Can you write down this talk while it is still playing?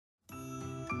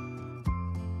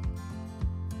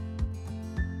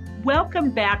Welcome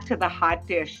back to the Hot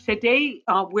Dish. Today,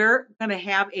 we're going to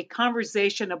have a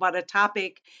conversation about a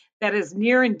topic that is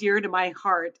near and dear to my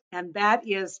heart, and that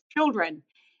is children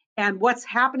and what's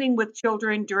happening with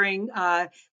children during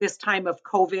this time of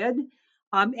COVID,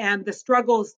 and the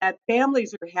struggles that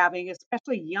families are having,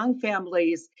 especially young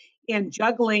families, in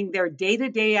juggling their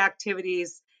day-to-day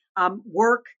activities,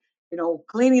 work,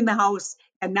 cleaning the house,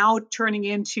 and now turning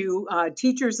into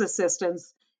teachers'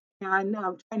 assistants and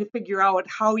trying to figure out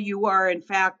how you are, in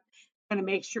fact, going to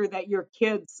make sure that your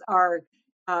kids are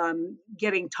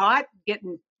getting taught,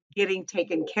 getting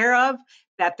taken care of,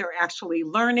 that they're actually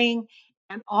learning.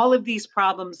 And all of these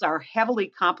problems are heavily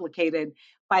complicated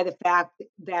by the fact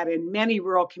that in many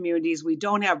rural communities, we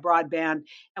don't have broadband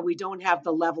and we don't have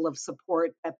the level of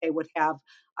support that they would have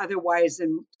otherwise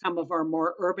in some of our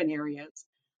more urban areas.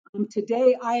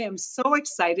 Today, I am so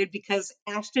excited because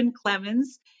Ashton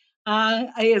Clemmons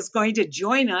is going to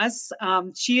join us.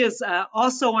 She is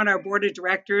also on our board of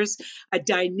directors, a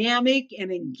dynamic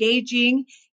and engaging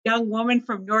young woman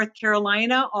from North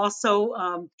Carolina, also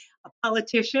a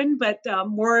politician, but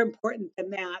more important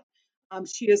than that,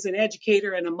 she is an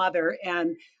educator and a mother.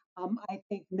 And I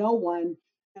think no one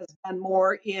has done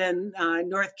more in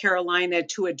North Carolina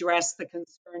to address the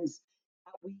concerns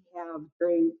that we have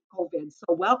during COVID.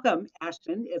 So welcome,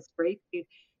 Ashton. It's great to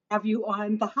have you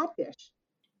on the Hot Dish.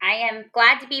 I am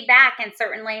glad to be back and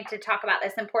certainly to talk about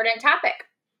this important topic.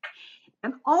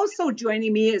 And also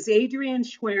joining me is Adrienne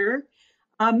Schweer.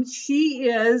 She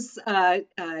has a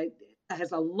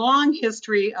long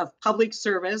history of public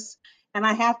service. And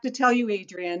I have to tell you,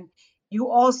 Adrienne, you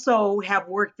also have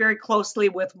worked very closely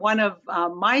with one of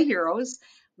my heroes,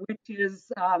 which is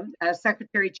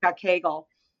Secretary Chuck Hagel,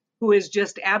 who is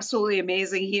just absolutely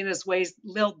amazing. He and his wife,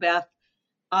 Lil Beth,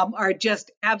 are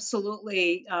just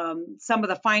absolutely some of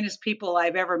the finest people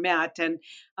I've ever met. And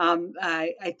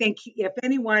I think if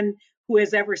anyone who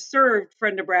has ever served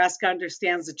for Nebraska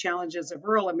understands the challenges of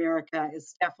rural America,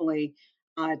 it's definitely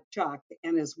Chuck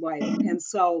and his wife. And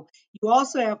so you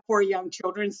also have 4 young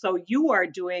children. So you are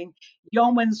doing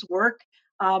yeoman's work,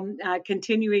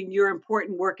 continuing your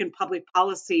important work in public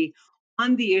policy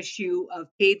on the issue of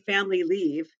paid family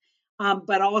leave,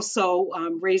 but also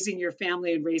raising your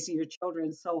family and raising your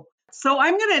children. So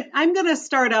I'm gonna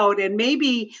start out, and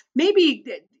maybe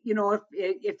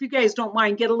if you guys don't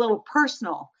mind, get a little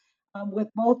personal with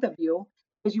both of you,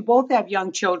 because you both have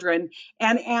young children,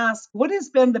 and ask what has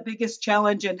been the biggest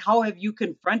challenge and how have you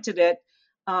confronted it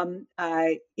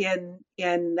in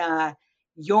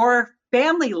your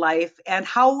family life, and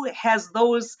how have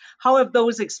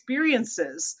those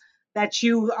experiences that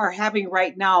you are having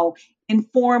right now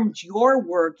informed your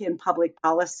work in public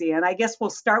policy? And I guess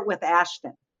we'll start with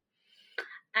Ashton.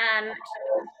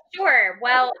 Sure.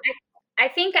 Well, I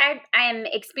think I am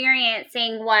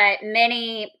experiencing what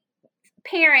many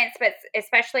parents, but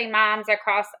especially moms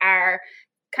across our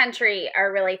country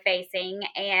are really facing,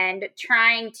 and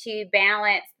trying to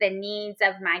balance the needs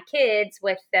of my kids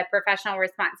with the professional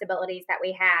responsibilities that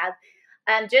we have.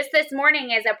 Just this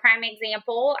morning, as a prime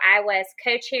example, I was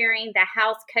co-chairing the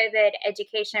House COVID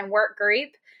Education Work Group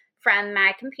from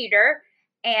my computer,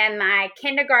 and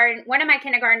one of my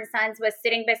kindergarten sons was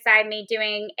sitting beside me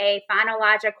doing a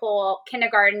phonological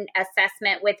kindergarten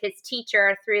assessment with his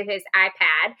teacher through his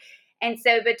iPad. And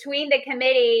so between the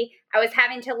committee, I was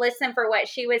having to listen for what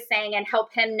she was saying and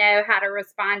help him know how to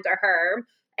respond to her.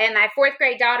 And my 4th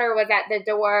grade daughter was at the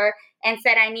door and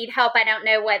said, "I need help. I don't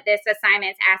know what this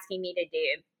assignment's asking me to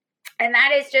do." And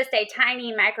that is just a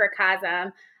tiny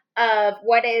microcosm of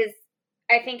what is,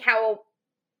 I think, how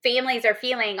families are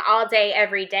feeling all day,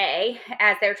 every day,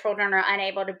 as their children are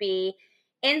unable to be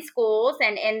in schools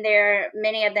and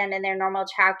many of them in their normal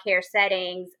childcare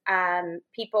settings. Parents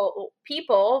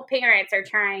are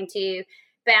trying to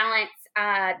balance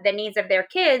the needs of their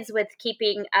kids with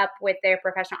keeping up with their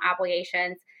professional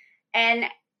obligations. And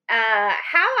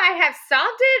how I have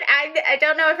solved it, I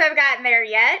don't know if I've gotten there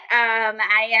yet.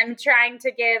 I am trying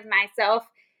to give myself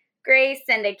grace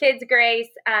and the kids grace,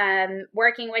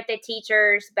 working with the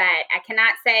teachers, but I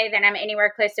cannot say that I'm anywhere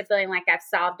close to feeling like I've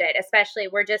solved it. Especially,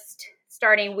 we're just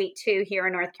starting week 2 here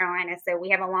in North Carolina, so we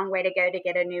have a long way to go to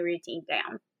get a new routine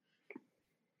down.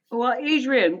 Well,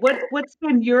 Adrienne, what's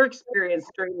been your experience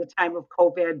during the time of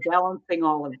COVID, balancing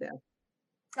all of this?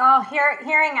 Oh,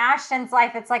 hearing Ashton's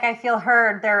life, it's like I feel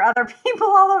heard. There are other people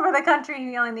all over the country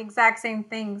feeling the exact same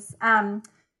things. My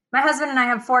husband and I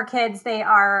have 4 kids. They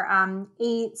are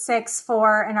 8, 6,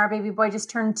 4, and our baby boy just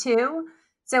turned 2.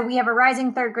 So we have a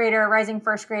rising 3rd grader, a rising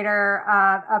 1st grader,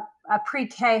 a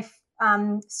pre-K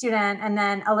student, and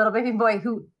then a little baby boy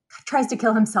who tries to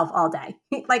kill himself all day.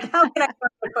 Like, how can I go to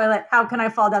the toilet? How can I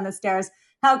fall down the stairs?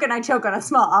 How can I choke on a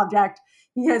small object?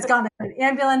 He has gone to an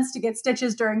ambulance to get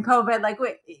stitches during COVID. Like,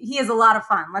 he is a lot of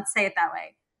fun. Let's say it that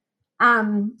way.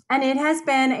 And it has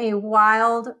been a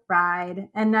wild ride.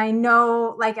 And I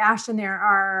know, like Ashton, there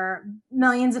are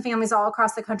millions of families all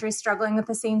across the country struggling with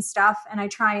the same stuff. And I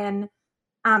try and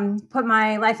put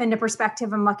my life into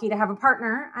perspective. I'm lucky to have a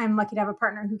partner. I'm lucky to have a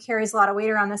partner who carries a lot of weight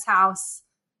around this house.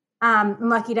 I'm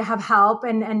lucky to have help.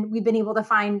 And we've been able to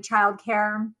find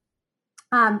childcare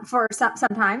for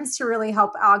sometimes to really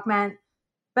help augment.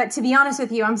 But to be honest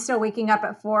with you, I'm still waking up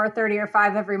at 4:30 or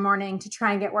 5 every morning to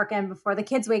try and get work in before the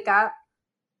kids wake up,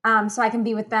 so I can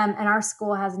be with them. And our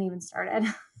school hasn't even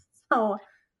started. So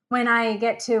when I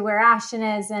get to where Ashton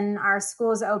is and our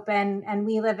school is open, and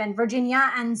we live in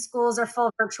Virginia and schools are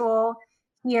full virtual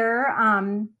here,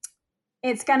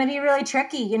 it's going to be really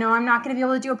tricky. You know, I'm not going to be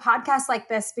able to do a podcast like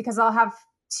this because I'll have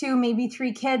 2, maybe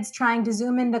 3 kids trying to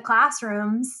Zoom into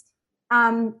classrooms,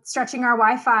 stretching our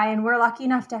Wi-Fi, and we're lucky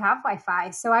enough to have Wi-Fi.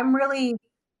 So I'm really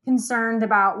concerned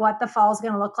about what the fall is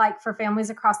going to look like for families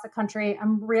across the country.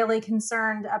 I'm really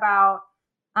concerned about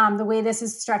the way this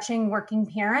is stretching working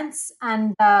parents,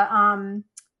 and the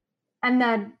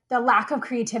lack of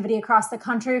creativity across the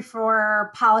country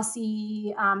for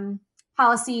policy and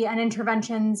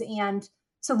interventions and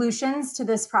solutions to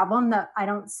this problem that I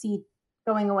don't see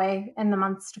going away in the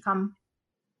months to come.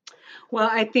 Well,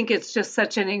 I think it's just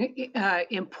such an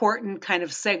important kind of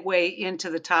segue into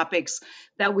the topics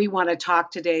that we want to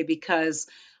talk today, because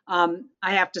I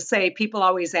have to say, people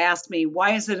always ask me,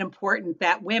 why is it important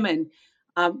that women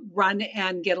run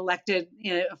and get elected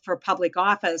for public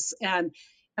office? And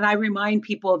I remind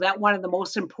people that one of the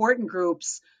most important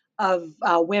groups of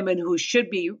women who should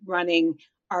be running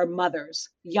are mothers,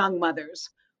 young mothers,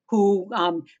 who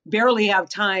barely have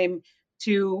time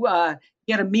to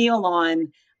get a meal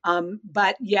on.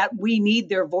 But yet we need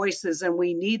their voices and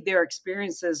we need their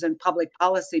experiences in public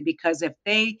policy, because if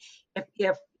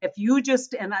you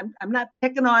just, and I'm not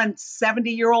picking on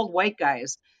 70-year-old white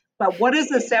guys, but what does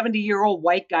a 70-year-old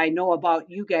white guy know about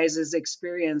you guys'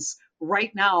 experience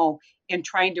right now in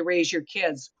trying to raise your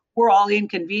kids? We're all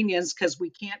inconvenienced because we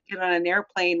can't get on an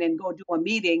airplane and go do a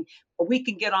meeting, but we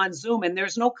can get on Zoom, and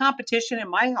there's no competition in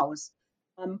my house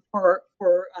for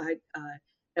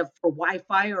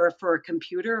Wi-Fi or for a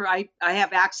computer. I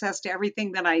have access to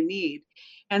everything that I need.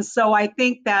 And so I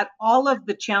think that all of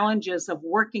the challenges of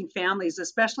working families,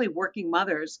 especially working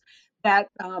mothers, that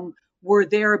were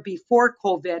there before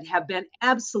COVID have been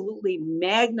absolutely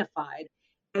magnified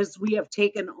as we have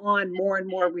taken on more and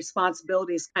more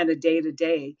responsibilities kind of day to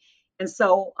day. And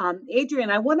so, Adrienne,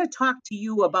 I want to talk to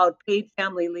you about paid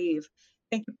family leave.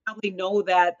 I think you probably know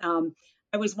that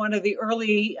I was one of the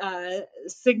early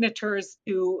signatories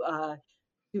to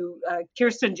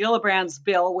Kirsten Gillibrand's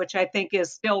bill, which I think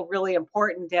is still really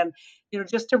important. And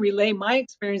just to relay my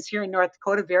experience here in North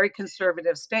Dakota, very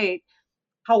conservative state,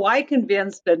 how I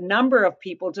convinced a number of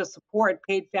people to support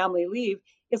paid family leave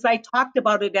is I talked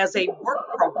about it as a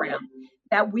work program,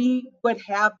 that we would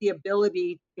have the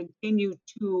ability to continue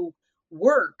to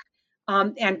work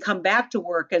and come back to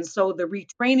work. And so the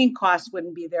retraining costs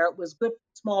wouldn't be there. It was good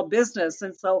for small business.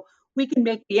 And so we can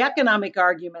make the economic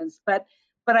arguments, but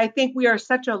I think we are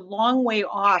such a long way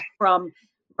off from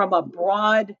a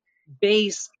broad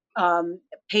based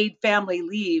paid family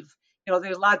leave.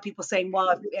 There's a lot of people saying,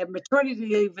 well, if maternity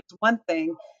leave is one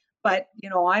thing, but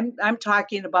I'm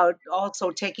talking about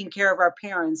also taking care of our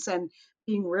parents and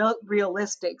being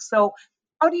realistic. So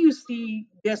how do you see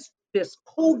this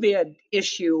COVID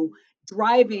issue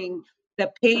driving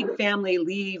the paid family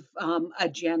leave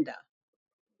agenda?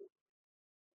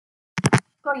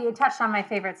 Well, you touched on my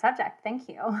favorite subject. Thank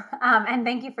you. And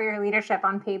thank you for your leadership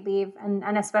on paid leave,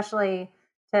 and especially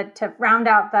to round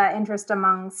out the interest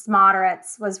amongst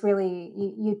moderates was really,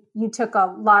 you took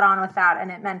a lot on with that, and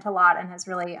it meant a lot and has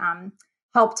really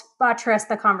helped buttress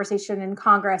the conversation in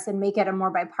Congress and make it a more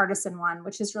bipartisan one,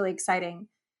 which is really exciting.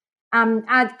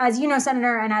 As you know,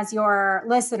 Senator, and as your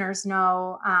listeners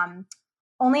know,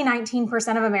 only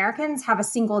 19% of Americans have a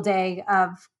single day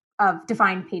of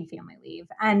defined paid family leave.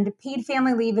 And paid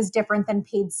family leave is different than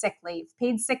paid sick leave.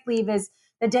 Paid sick leave is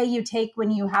the day you take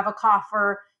when you have a cough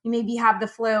or you maybe have the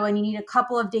flu and you need a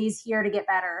couple of days here to get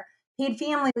better. Paid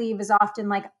family leave is often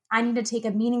like, I need to take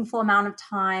a meaningful amount of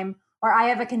time, or I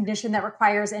have a condition that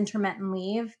requires intermittent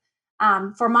leave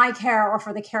for my care or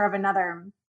for the care of another.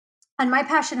 And my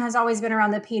passion has always been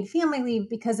around the paid family leave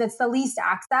because it's the least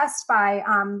accessed by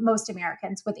most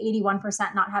Americans, with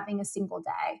 81% not having a single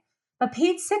day. But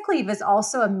paid sick leave is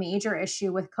also a major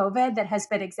issue with COVID that has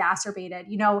been exacerbated.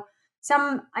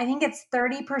 I think it's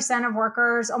 30% of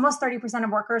workers, almost 30% of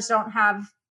workers don't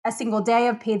have a single day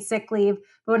of paid sick leave.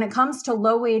 But when it comes to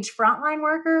low wage frontline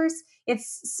workers,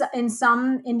 it's in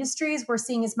some industries, we're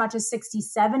seeing as much as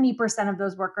 60-70% of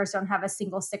those workers don't have a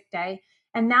single sick day.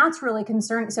 And that's really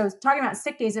concerning. So talking about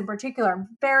sick days in particular,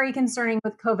 very concerning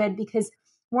with COVID, because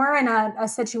we're in a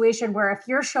situation where if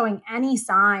you're showing any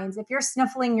signs, if you're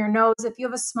sniffling your nose, if you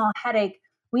have a small headache,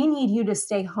 we need you to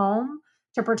stay home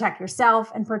to protect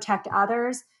yourself and protect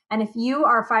others. And if you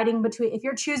are if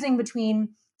you're choosing between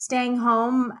staying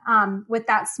home with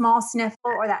that small sniffle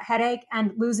or that headache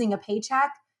and losing a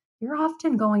paycheck, you're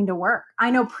often going to work.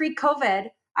 I know pre-COVID,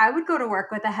 I would go to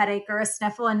work with a headache or a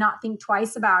sniffle and not think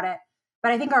twice about it.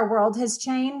 But I think our world has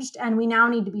changed, and we now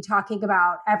need to be talking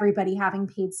about everybody having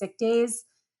paid sick days.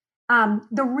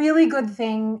 The really good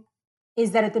thing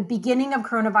is that at the beginning of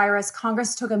coronavirus,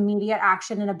 Congress took immediate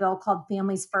action in a bill called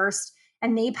Families First,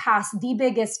 and they passed the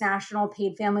biggest national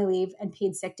paid family leave and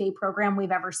paid sick day program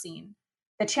we've ever seen.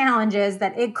 The challenge is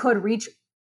that it could reach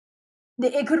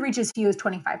as few as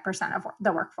 25% of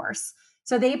the workforce.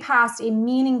 So they passed a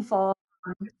meaningful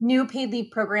new paid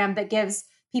leave program that gives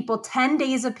people 10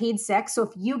 days of paid sick. So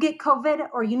if you get COVID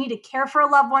or you need to care for a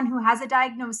loved one who has a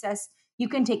diagnosis, you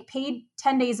can take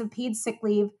 10 days of paid sick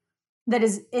leave that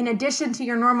is in addition to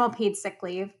your normal paid sick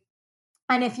leave.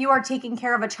 And if you are taking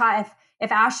care of a child,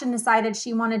 if Ashton decided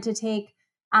she wanted to take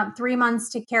 3 months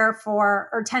to care for,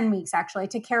 or 10 weeks actually,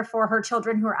 to care for her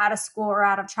children who are out of school or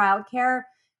out of childcare,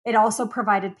 it also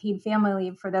provided paid family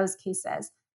leave for those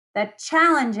cases. The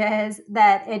challenge is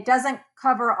that it doesn't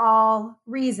cover all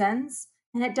reasons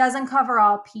and it doesn't cover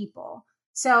all people.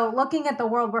 So looking at the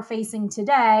world we're facing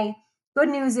today, good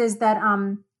news is that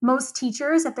most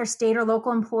teachers, if they're state or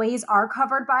local employees, are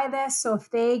covered by this. So if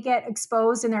they get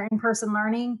exposed in their in-person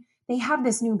learning, they have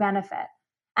this new benefit.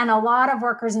 And a lot of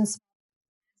workers in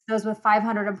those with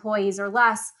 500 employees or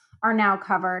less are now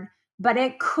covered. But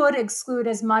it could exclude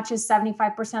as much as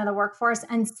 75% of the workforce.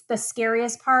 And the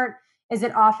scariest part is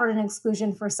it offered an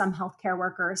exclusion for some healthcare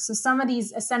workers. So some of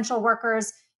these essential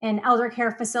workers in elder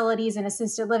care facilities and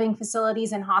assisted living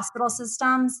facilities and hospital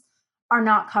systems are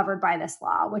not covered by this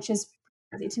law, which is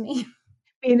crazy to me.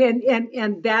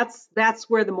 And that's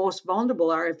where the most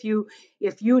vulnerable are. If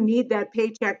you need that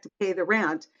paycheck to pay the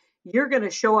rent, you're going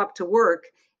to show up to work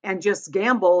and just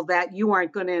gamble that you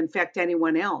aren't going to infect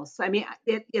anyone else. I mean,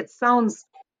 it sounds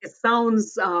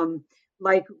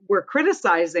like we're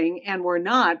criticizing, and we're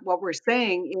not. What we're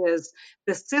saying is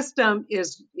the system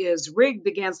is rigged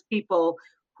against people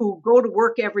who go to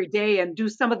work every day and do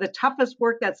some of the toughest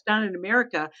work that's done in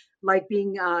America, like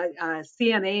being a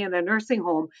CNA in a nursing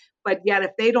home. But yet,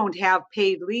 if they don't have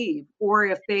paid leave, or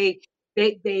if they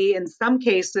in some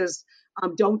cases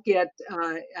don't get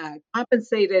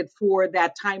compensated for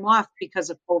that time off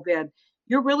because of COVID,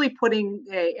 you're really putting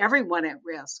everyone at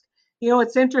risk. You know,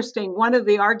 it's interesting. One of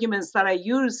the arguments that I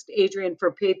used, Adrienne,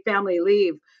 for paid family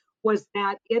leave was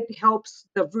that it helps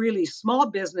the really small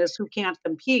business who can't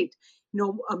compete. You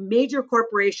know, major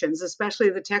corporations, especially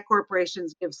the tech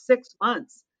corporations, give 6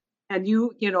 months. And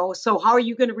so how are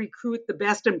you going to recruit the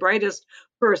best and brightest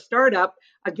for a startup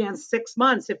against 6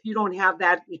 months if you don't have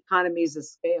that economies of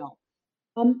scale?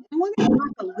 I want to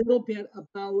talk a little bit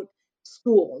about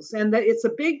schools, and that it's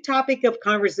a big topic of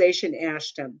conversation,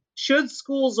 Ashton. Should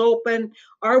schools open?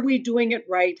 Are we doing it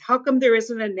right? How come there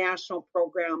isn't a national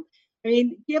program? I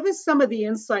mean, give us some of the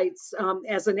insights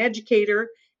as an educator,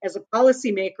 as a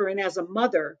policymaker, and as a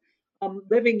mother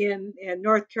living in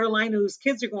North Carolina whose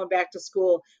kids are going back to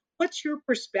school. What's your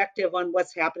perspective on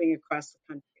what's happening across the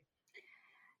country?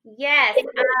 Yes.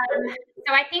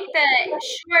 So I think the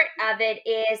short of it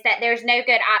is that there's no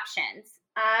good options.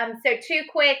 So 2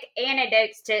 quick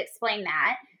anecdotes to explain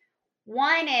that.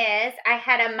 One is I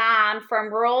had a mom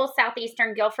from rural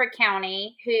southeastern Guilford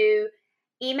County who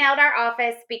emailed our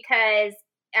office because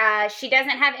she doesn't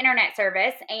have internet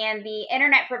service, and the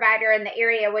internet provider in the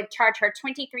area would charge her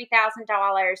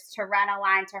 $23,000 to run a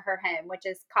line to her home, which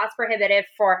is cost prohibitive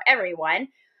for everyone.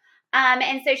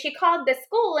 And so she called the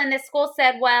school, and the school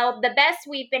said, well, the best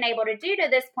we've been able to do to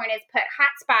this point is put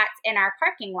hotspots in our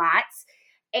parking lots.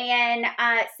 And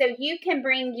so you can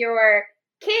bring your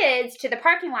kids to the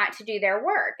parking lot to do their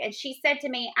work. And she said to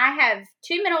me, I have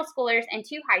 2 middle schoolers and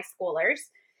 2 high schoolers,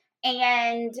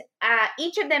 and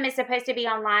each of them is supposed to be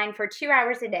online for 2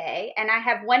 hours a day. And I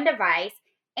have 1 device,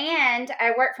 and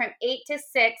I work from 8 to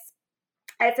 6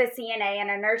 as a CNA in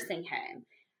a nursing home.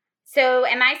 So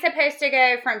am I supposed to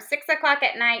go from 6 o'clock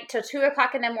at night till 2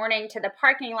 o'clock in the morning to the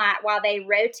parking lot while they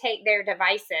rotate their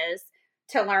devices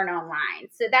to learn online?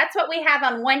 So that's what we have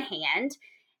on one hand.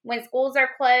 When schools are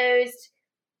closed,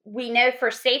 we know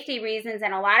for safety reasons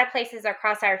in a lot of places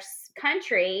across our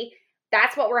country,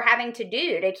 that's what we're having to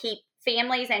do to keep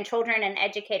families and children and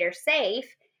educators safe.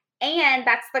 And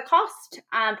that's the cost,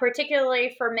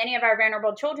 particularly for many of our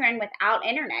vulnerable children without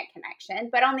internet connection.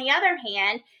 But on the other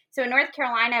hand, so in North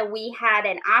Carolina, we had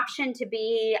an option to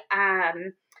be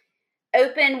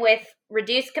open with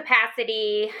reduced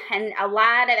capacity and a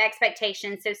lot of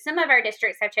expectations. So some of our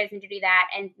districts have chosen to do that,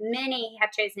 and many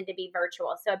have chosen to be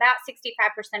virtual. So about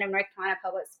 65% of North Carolina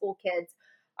public school kids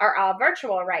are all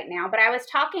virtual right now. But I was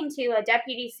talking to a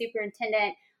deputy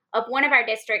superintendent of one of our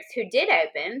districts who did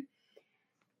open.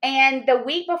 And the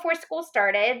week before school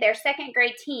started, their second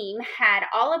grade team had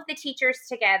all of the teachers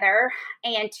together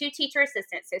and 2 teacher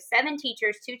assistants. So 7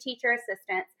 teachers, 2 teacher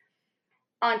assistants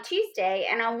on Tuesday.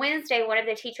 And on Wednesday, one of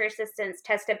the teacher assistants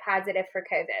tested positive for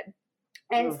COVID.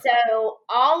 And so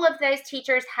all of those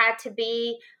teachers had to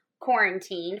be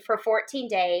quarantined for 14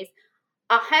 days.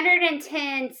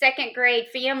 110 second grade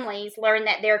families learned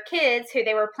that their kids who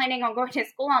they were planning on going to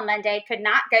school on Monday could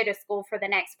not go to school for the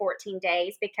next 14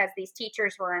 days because these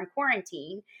teachers were in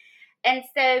quarantine. And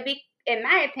so, in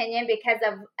my opinion, because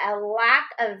of a lack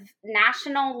of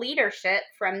national leadership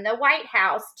from the White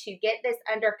House to get this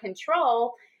under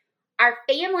control, our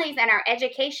families and our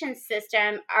education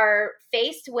system are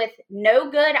faced with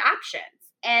no good options.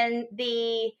 And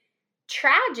the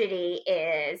tragedy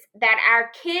is that our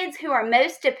kids who are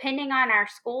most depending on our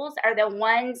schools are the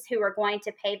ones who are going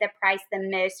to pay the price the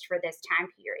most for this time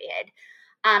period.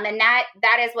 And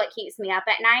that is what keeps me up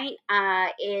at night,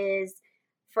 is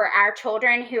for our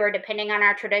children who are depending on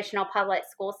our traditional public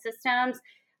school systems,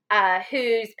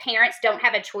 whose parents don't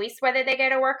have a choice whether they go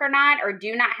to work or not, or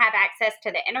do not have access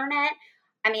to the internet.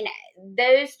 I mean,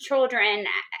 those children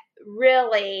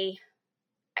really,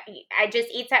 it just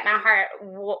eats at my heart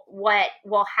what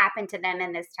will happen to them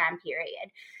in this time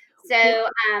period. So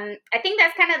I think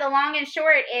that's kind of the long and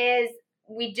short is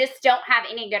we just don't have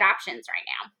any good options right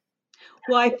now.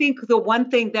 Well, I think the one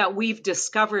thing that we've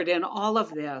discovered in all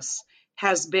of this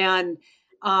has been,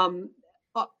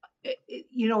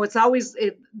 it's always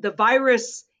the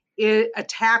virus. It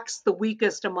attacks the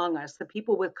weakest among us, the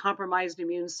people with compromised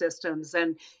immune systems,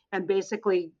 and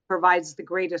basically provides the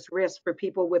greatest risk for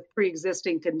people with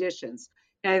pre-existing conditions.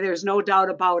 And there's no doubt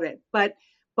about it. But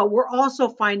we're also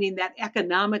finding that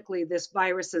economically, this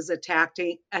virus is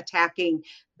attacking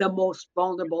the most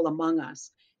vulnerable among us.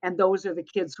 And those are the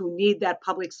kids who need that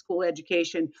public school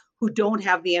education, who don't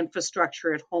have the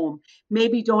infrastructure at home,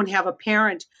 maybe don't have a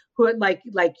parent who, like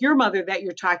your mother that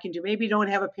you're talking to, maybe don't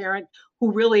have a parent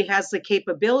who really has the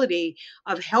capability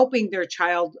of helping their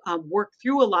child work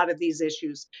through a lot of these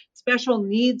issues. Special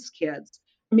needs kids.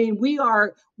 I mean, we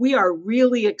are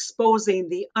really exposing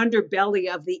the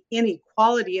underbelly of the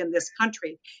inequality in this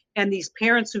country. And these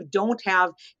parents who don't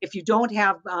have, if you don't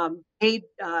have paid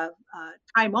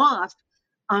time off,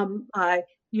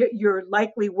 you're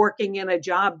likely working in a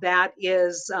job that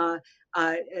is a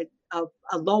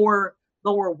lower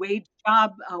wage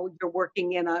job. You're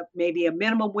working in maybe a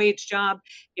minimum wage job.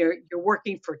 You're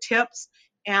working for tips,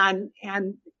 and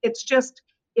it's just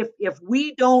if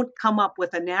we don't come up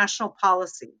with a national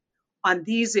policy on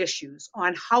these issues,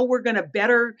 on how we're going to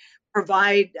better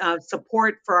provide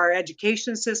support for our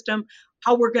education system,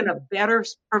 how we're going to better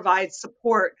provide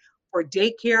support for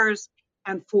daycares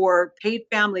and for paid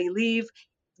family leave,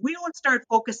 we don't start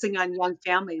focusing on young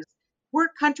families, we're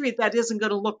a country that isn't going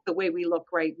to look the way we look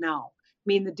right now. I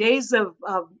mean, the days of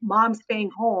mom staying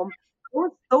home,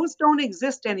 those don't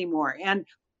exist anymore. And,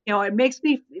 it makes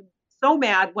me so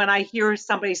mad when I hear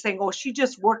somebody saying, oh, she's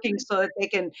just working so that they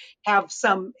can have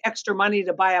some extra money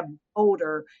to buy a boat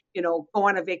or, go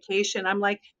on a vacation. I'm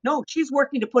like, no, she's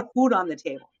working to put food on the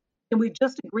table. Can we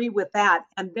just agree with that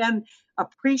and then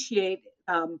appreciate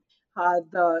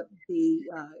the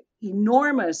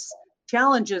enormous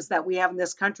challenges that we have in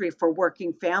this country for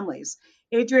working families?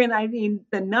 Adrienne, I mean,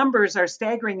 the numbers are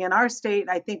staggering. In our state,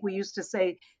 I think we used to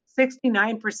say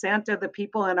 69% of the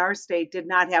people in our state did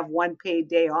not have one paid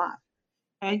day off.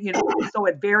 And, so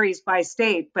it varies by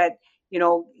state, but,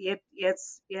 it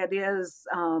is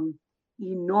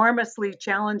enormously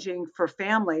challenging for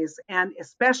families, and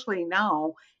especially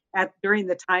now during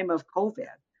the time of COVID.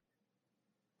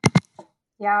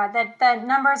 Yeah, the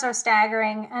numbers are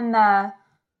staggering, and the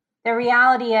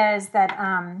reality is that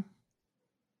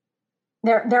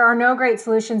there are no great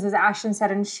solutions, as Ashton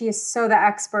said, and she is so the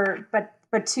expert. But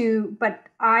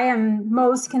I am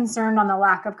most concerned on the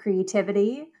lack of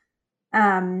creativity.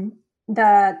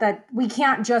 That we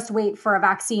can't just wait for a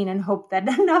vaccine and hope that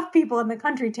enough people in the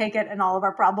country take it and all of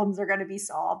our problems are going to be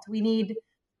solved. We need,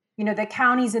 the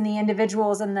counties and the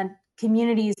individuals and the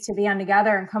communities to band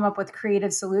together and come up with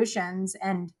creative solutions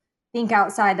and think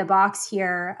outside the box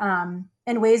here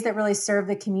in ways that really serve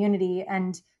the community.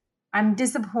 And I'm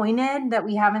disappointed that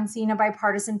we haven't seen a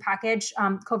bipartisan package,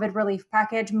 COVID relief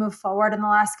package, move forward in the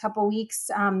last couple of weeks.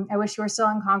 I wish you were still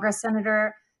in Congress,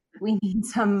 Senator. We need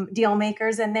some deal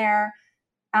makers in there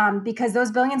because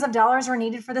those billions of dollars are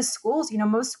needed for the schools.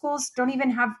 Most schools don't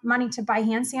even have money to buy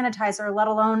hand sanitizer, let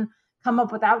alone come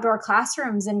up with outdoor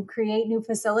classrooms and create new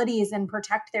facilities and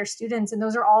protect their students. And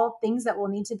those are all things that will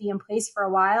need to be in place for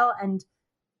a while. And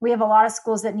we have a lot of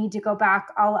schools that need to go back.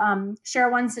 I'll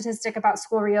share one statistic about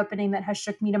school reopening that has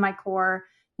shook me to my core.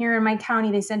 Here in my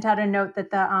county, they sent out a note that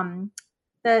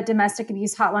the domestic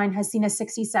abuse hotline has seen a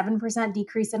 67%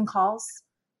 decrease in calls,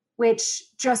 which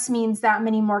just means that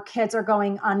many more kids are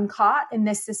going uncaught in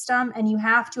this system. And you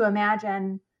have to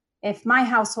imagine if my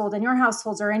household and your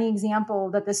households are any example,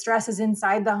 that the stresses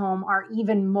inside the home are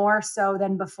even more so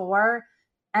than before,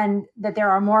 and that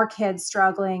there are more kids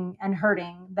struggling and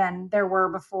hurting than there were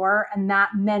before, and that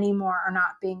many more are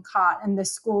not being caught. And the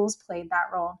schools played that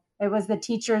role. It was the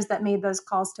teachers that made those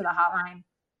calls to the hotline.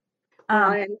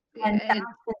 And at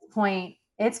this point,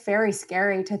 it's very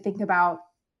scary to think about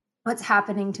what's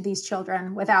happening to these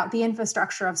children without the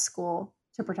infrastructure of school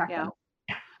to protect them.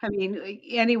 I mean,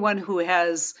 anyone who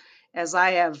has, as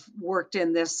I have worked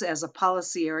in this as a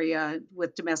policy area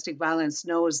with domestic violence,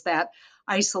 knows that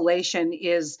isolation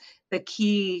is the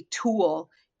key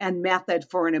tool and method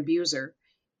for an abuser.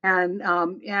 And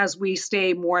as we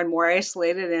stay more and more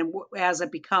isolated, and as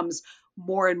it becomes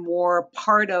more and more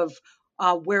part of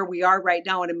where we are right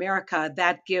now in America,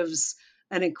 that gives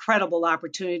an incredible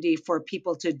opportunity for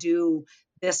people to do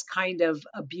this kind of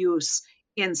abuse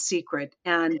in secret.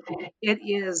 And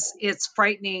it's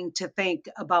frightening to think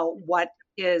about what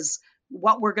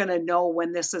we're going to know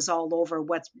when this is all over,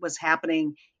 what's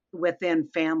happening within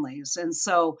families. And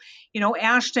so,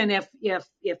 Ashton,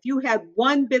 if you had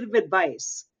one bit of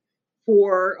advice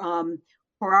for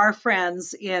our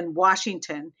friends in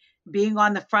Washington, being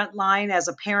on the front line as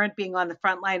a parent, being on the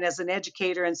front line as an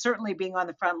educator, and certainly being on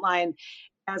the front line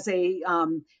as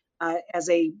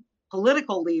a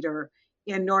political leader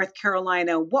in North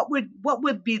Carolina, what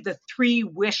would be the 3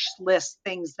 wish list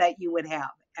things that you would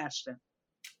have, Ashton?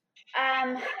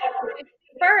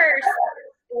 First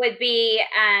would be,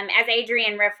 as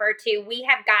Adrienne referred to, we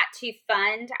have got to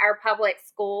fund our public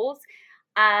schools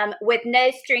with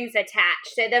no strings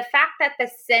attached. So the fact that the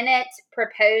Senate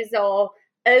proposal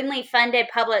only funded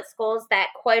public schools that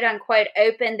quote unquote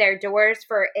opened their doors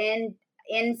for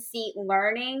in-seat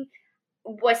learning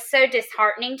was so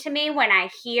disheartening to me when I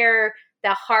hear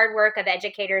the hard work of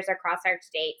educators across our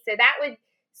state. So that would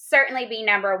certainly be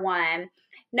number 1.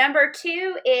 Number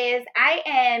 2 is I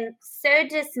am so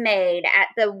dismayed at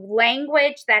the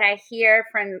language that I hear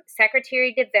from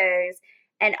Secretary DeVos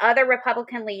and other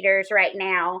Republican leaders right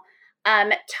now,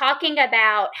 talking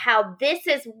about how this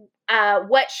is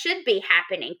what should be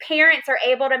happening. Parents are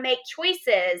able to make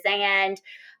choices, and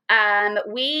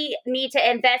we need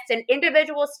to invest in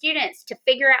individual students to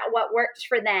figure out what works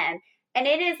for them. And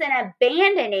it is an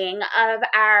abandoning of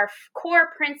our core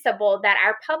principle that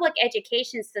our public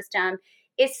education system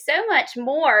is so much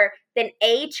more than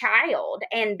a child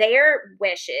and their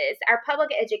wishes. Our public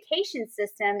education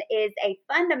system is a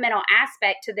fundamental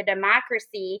aspect to the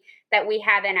democracy that we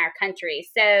have in our country.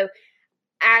 So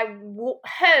I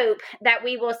hope that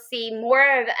we will see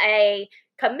more of a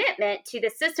commitment to the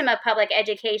system of public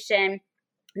education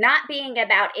not being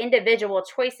about individual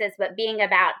choices, but being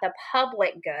about the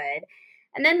public good.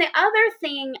 And then the other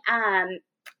thing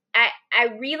I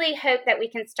really hope that we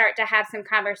can start to have some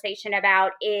conversation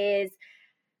about is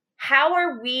how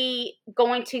are we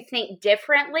going to think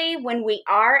differently when we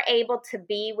are able to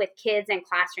be with kids in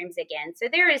classrooms again? So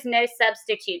there is no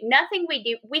substitute. Nothing we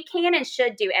do, we can and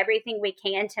should do everything we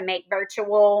can to make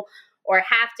virtual or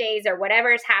half days or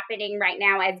whatever is happening right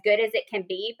now as good as it can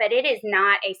be, but it is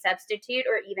not a substitute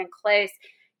or even close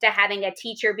to having a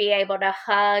teacher be able to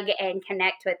hug and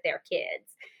connect with their kids.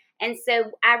 And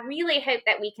so I really hope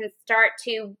that we can start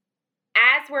to,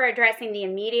 as we're addressing the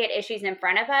immediate issues in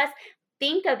front of us,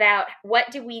 think about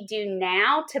what do we do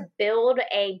now to build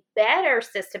a better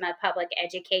system of public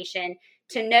education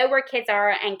to know where kids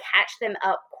are and catch them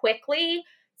up quickly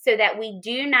so that we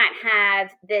do not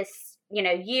have this,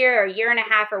 year or year and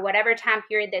a half or whatever time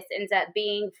period this ends up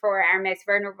being for our most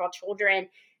vulnerable children,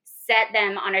 set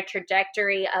them on a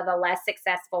trajectory of a less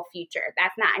successful future.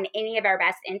 That's not in any of our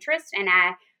best interest. And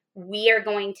we are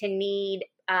going to need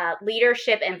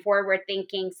leadership and forward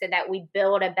thinking so that we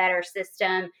build a better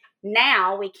system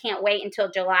now we can't wait until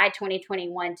July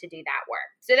 2021 to do that work.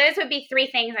 So those would be 3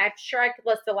 things. I'm sure I could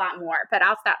list a lot more, but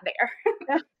I'll stop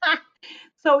there.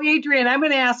 So, Adrienne, I'm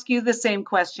going to ask you the same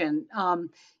question.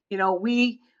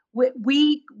 We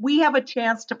have a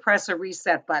chance to press a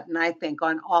reset button, I think,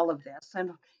 on all of this,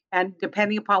 and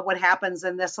depending upon what happens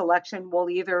in this election, we'll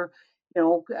either,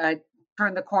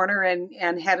 turn the corner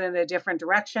and head in a different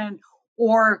direction,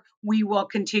 or we will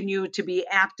continue to be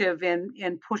active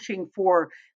in pushing for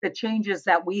the changes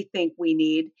that we think we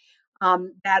need.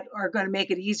 That are going to make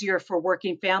it easier for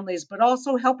working families, but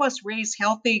also help us raise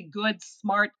healthy, good,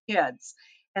 smart kids.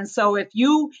 And so, if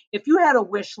you had a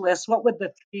wish list, what would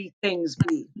the 3 things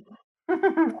be?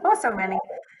 Oh, so many.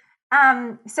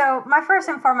 So my first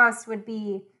and foremost would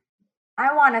be,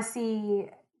 I want to see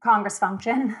Congress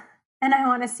function, and I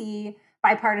want to see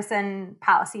bipartisan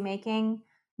policymaking,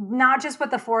 not just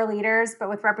with the 4 leaders, but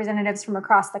with representatives from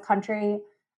across the country.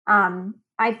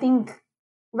 I think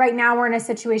right now we're in a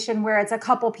situation where it's a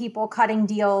couple people cutting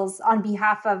deals on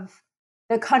behalf of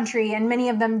the country, and many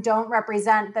of them don't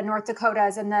represent the North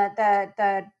Dakotas and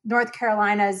the North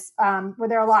Carolinas, where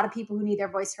there are a lot of people who need their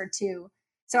voice heard too.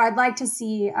 So I'd like to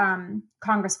see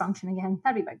Congress function again.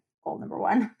 That'd be my goal number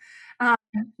 1.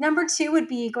 Number 2 would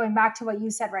be going back to what you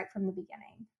said right from the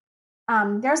beginning.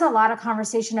 There's a lot of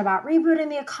conversation about rebooting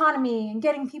the economy and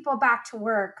getting people back to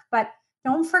work, but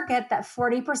don't forget that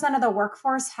 40% of the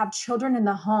workforce have children in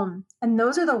the home, and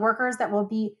those are the workers that will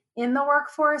be in the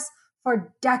workforce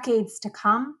for decades to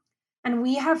come. And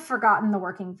we have forgotten the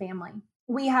working family.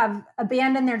 We have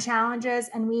abandoned their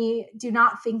challenges, and we do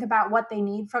not think about what they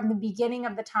need from the beginning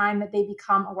of the time that they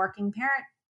become a working parent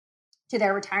to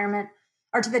their retirement,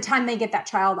 or to the time they get that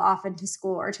child off into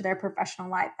school or to their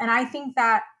professional life. And I think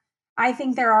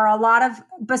there are a lot of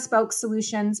bespoke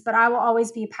solutions, but I will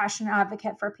always be a passionate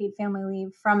advocate for paid family leave.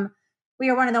 We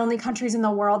are one of the only countries in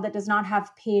the world that does not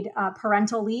have paid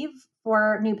parental leave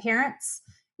for new parents.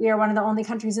 We are one of the only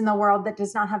countries in the world that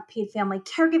does not have paid family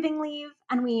caregiving leave.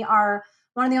 And we are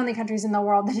one of the only countries in the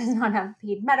world that does not have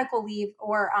paid medical leave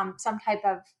or some type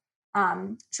of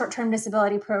short-term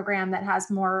disability program that has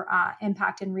more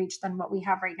impact and reach than what we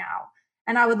have right now.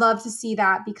 And I would love to see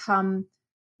that become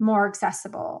more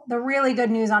accessible. The really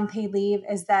good news on paid leave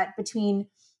is that between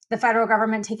the federal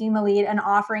government taking the lead and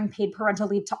offering paid parental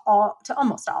leave to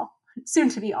almost all, soon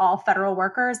to be all federal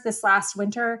workers this last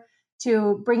winter,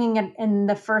 to bringing it in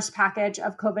the first package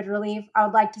of COVID relief, I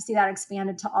would like to see that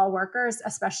expanded to all workers,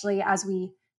 especially as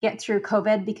we get through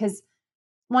COVID, because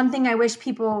one thing I wish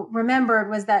people remembered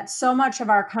was that so much of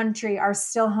our country are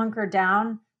still hunkered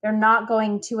down. They're not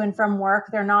going to and from work.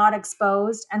 They're not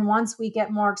exposed. And once we get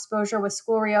more exposure with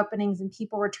school reopenings and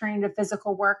people returning to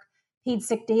physical work, paid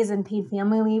sick days and paid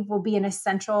family leave will be an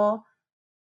essential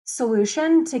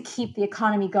solution to keep the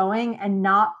economy going and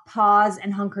not pause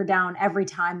and hunker down every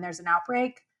time there's an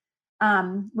outbreak.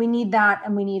 We need that,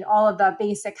 and we need all of the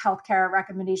basic healthcare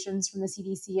recommendations from the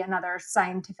CDC and other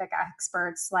scientific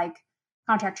experts, like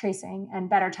contact tracing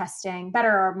and better testing, better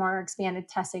or more expanded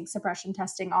testing, suppression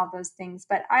testing, all those things.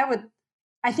 But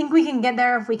I think we can get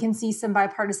there if we can see some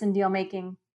bipartisan deal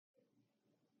making.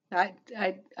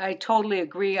 I totally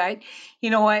agree.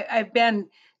 I've been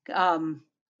a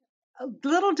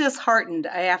little disheartened,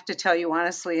 I have to tell you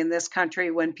honestly, in this country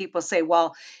when people say,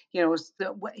 well,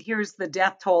 here's the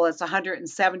death toll, it's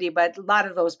 170, but a lot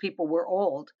of those people were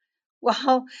old.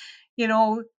 Well,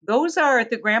 those are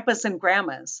the grandpas and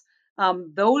grandmas.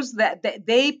 Those that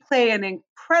they play an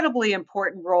incredibly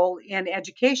important role in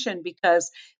education, because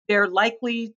they're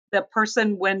likely the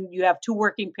person, when you have 2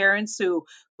 working parents, who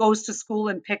goes to school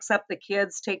and picks up the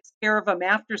kids, takes care of them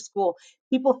after school.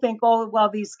 People think, oh, well,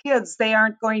 these kids, they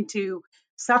aren't going to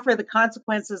suffer the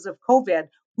consequences of COVID.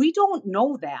 We don't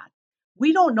know that.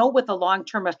 We don't know what the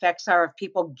long-term effects are of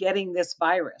people getting this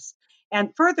virus.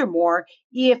 And furthermore,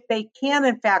 if they can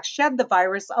in fact shed the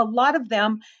virus, a lot of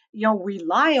them,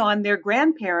 rely on their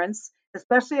grandparents,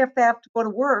 especially if they have to go to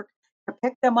work, to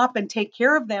pick them up and take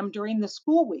care of them during the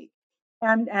school week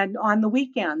and on the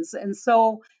weekends. And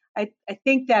so I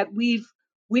think that we've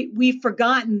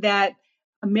forgotten that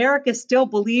America still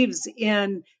believes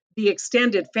in the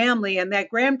extended family, and that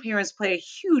grandparents play a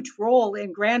huge role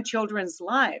in grandchildren's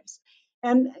lives.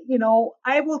 And,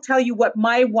 I will tell you what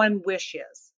my one wish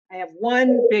is. I have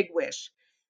one big wish: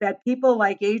 that people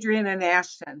like Adrienne and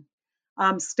Ashton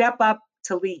step up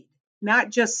to lead, not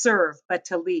just serve, but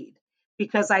to lead.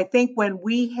 Because I think when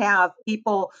we have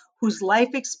people whose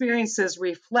life experiences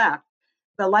reflect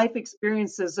the life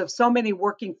experiences of so many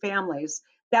working families,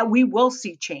 that we will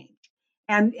see change.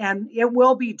 And it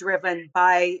will be driven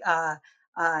by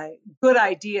good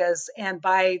ideas and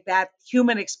by that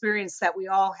human experience that we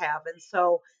all have. And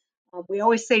so we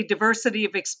always say diversity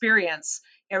of experience.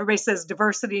 Everybody says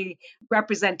diversity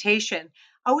representation.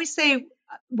 I always say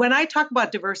when I talk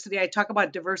about diversity, I talk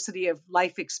about diversity of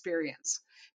life experience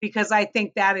because I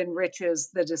think that enriches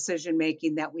the decision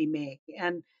making that we make.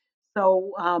 And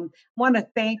so I want to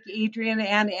thank Adrienne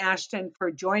and Ashton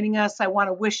for joining us. I want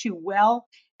to wish you well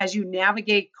as you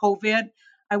navigate COVID.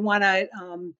 I want to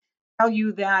tell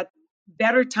you that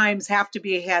better times have to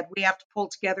be ahead. We have to pull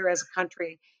together as a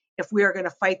country if we are going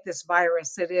to fight this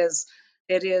virus. It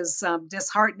is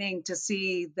disheartening to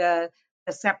see the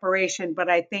separation, but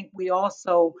I think we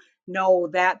also know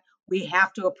that we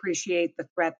have to appreciate the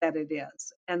threat that it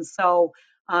is. And so,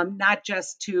 not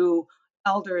just to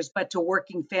elders, but to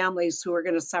working families who are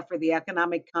going to suffer the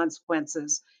economic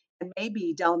consequences and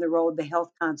maybe down the road the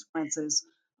health consequences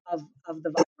of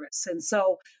the virus. And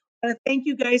so, I want to thank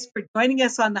you guys for joining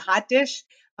us on the Hot Dish.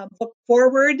 Look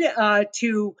forward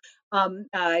to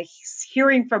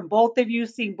hearing from both of you,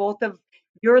 seeing both of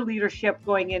your leadership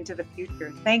going into the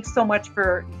future. Thanks so much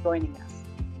for joining us.